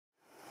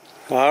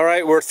All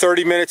right, we're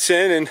 30 minutes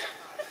in and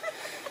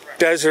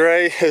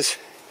Desiree has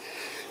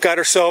got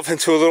herself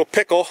into a little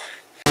pickle.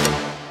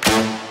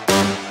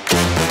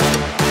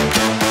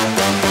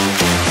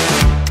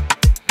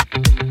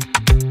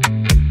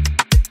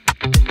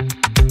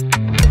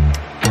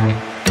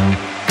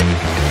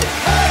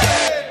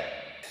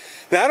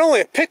 Not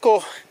only a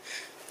pickle,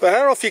 but I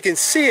don't know if you can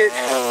see it,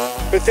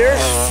 but there's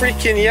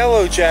freaking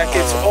yellow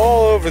jackets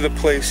all over the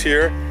place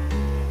here.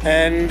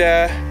 And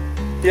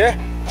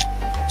yeah,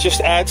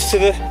 just adds to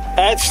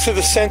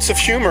the sense of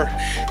humor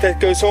that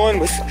goes on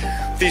with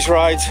these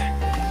rides.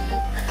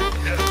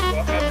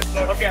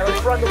 Okay,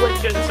 let's run the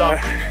windshield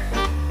off.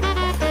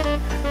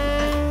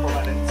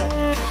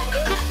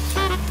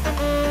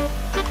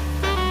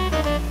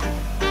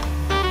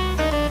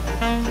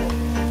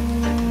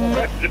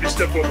 Let me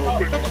step over real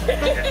quick.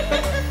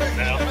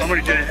 Now, I'm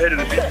going to get ahead of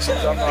the bees.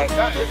 I'm not.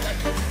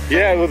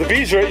 Yeah, well, the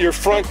bees are at your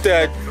front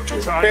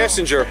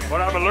passenger.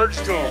 But I'm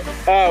allergic to them.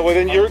 Ah, well,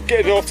 then you're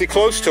getting awfully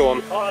close to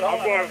them.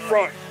 I'm going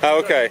front. Oh,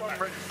 okay.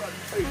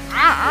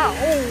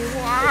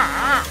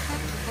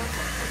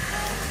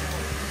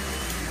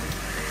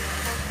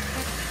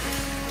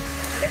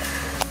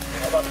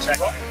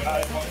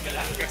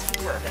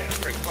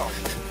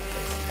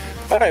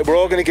 All right, we're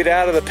all going to get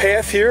out of the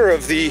path here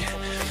of the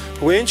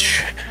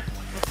winch.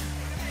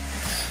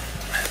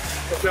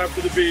 Watch out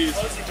for the bees.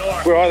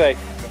 Where are they?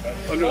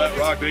 Under that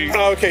rock.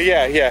 Oh, okay,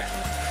 yeah.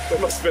 There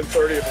must have been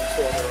 30 of them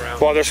swimming around.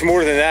 Well, there's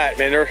more than that,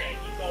 man. What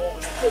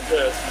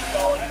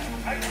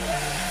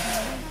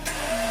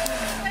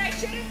I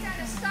should have done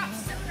is stop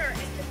sooner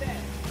in the bed.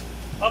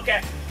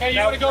 Okay. Hey, you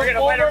now want to go we're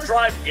gonna let her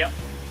forward? drive. Yep.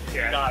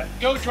 Yeah. Got it.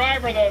 Go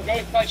driver though.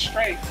 Go like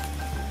straight.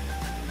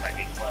 I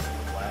need to let her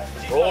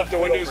flat. Roll up the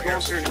windows, go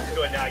through.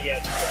 Do it now. Yeah.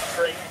 Just go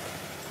straight.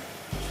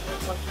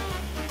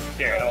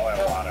 There, I don't have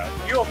a lot of.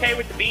 You okay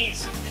with the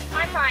bees?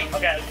 I'm fine.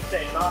 Okay, I was gonna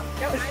say, not.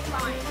 No, I'm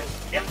fine.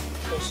 Yep.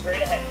 Go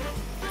straight ahead.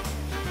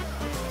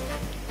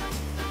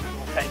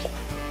 Thank you.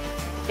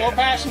 Go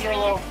passenger a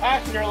little.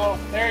 Passenger a little.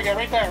 There you go.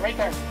 Right there. Right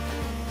there.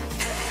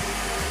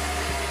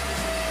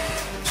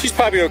 She's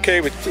probably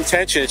okay with the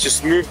tension. It's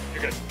just move.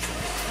 You're good.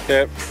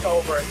 Yep. Go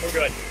over it. We're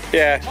good.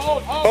 Yeah.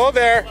 Hold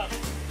there.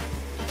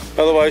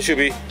 Otherwise, you'll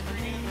be.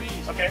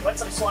 Okay, let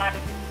some slack.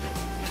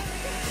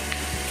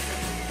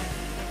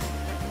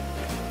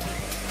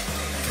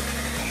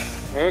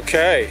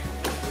 Okay.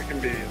 We can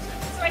be.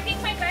 So I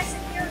think my lesson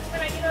here is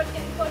when I knew I was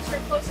getting closer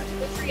and closer to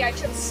the tree, I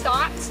should have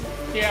stopped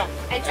Yeah.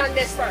 and done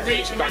this first.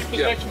 Reach the right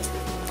position.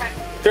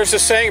 There's a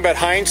saying about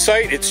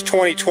hindsight. It's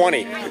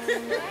 20/20.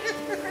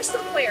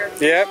 Crystal clear.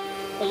 Yep.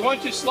 Because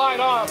once you slide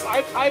off,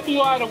 I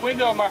blew out a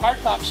window on my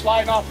hardtop,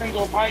 sliding off into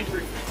a pine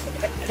tree.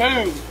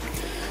 Boom.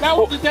 That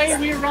was the day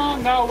we were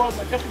wrong. No, it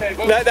wasn't. A different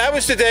day. That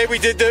was the day we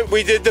did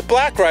the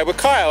black ride with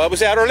Kyle. That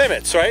was Outer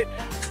Limits, right?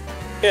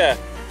 Yeah.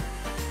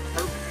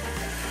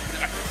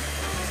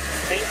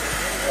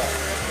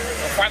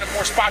 Finding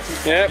more spots.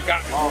 Yep.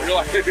 Got real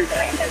life.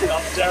 Everything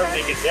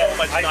is so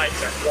much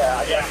nicer.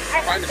 Yeah.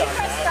 I've done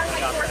like 4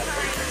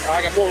 times.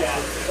 I got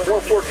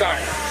four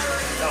times.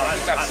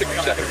 About 6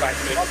 or 7 times.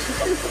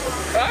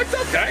 That's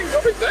okay. No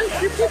big thing.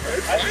 Keep it.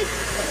 It's fine.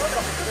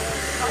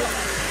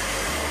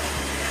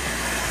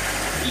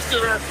 Just do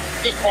her.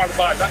 Just part of the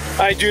body.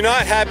 I do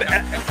not have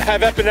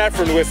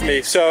epinephrine with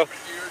me, so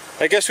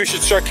I guess we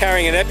should start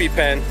carrying an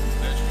EpiPen.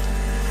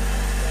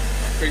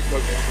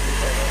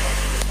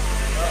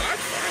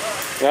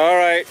 All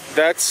right,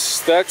 that's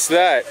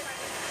that.